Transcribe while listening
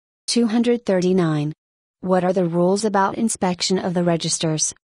239. What are the rules about inspection of the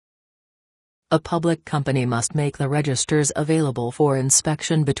registers? A public company must make the registers available for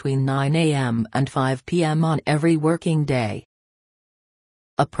inspection between 9 a.m. and 5 p.m. on every working day.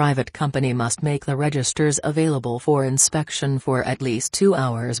 A private company must make the registers available for inspection for at least 2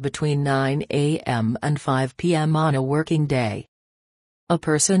 hours between 9 a.m. and 5 p.m. on a working day. A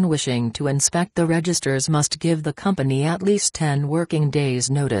person wishing to inspect the registers must give the company at least 10 working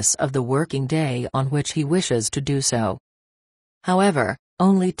days notice of the working day on which he wishes to do so. However,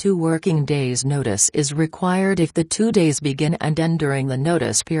 only 2 working days notice is required if the 2 days begin and end during the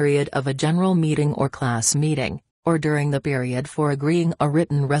notice period of a general meeting or class meeting, or during the period for agreeing a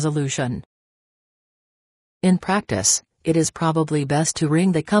written resolution. In practice, it is probably best to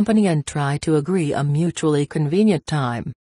ring the company and try to agree a mutually convenient time.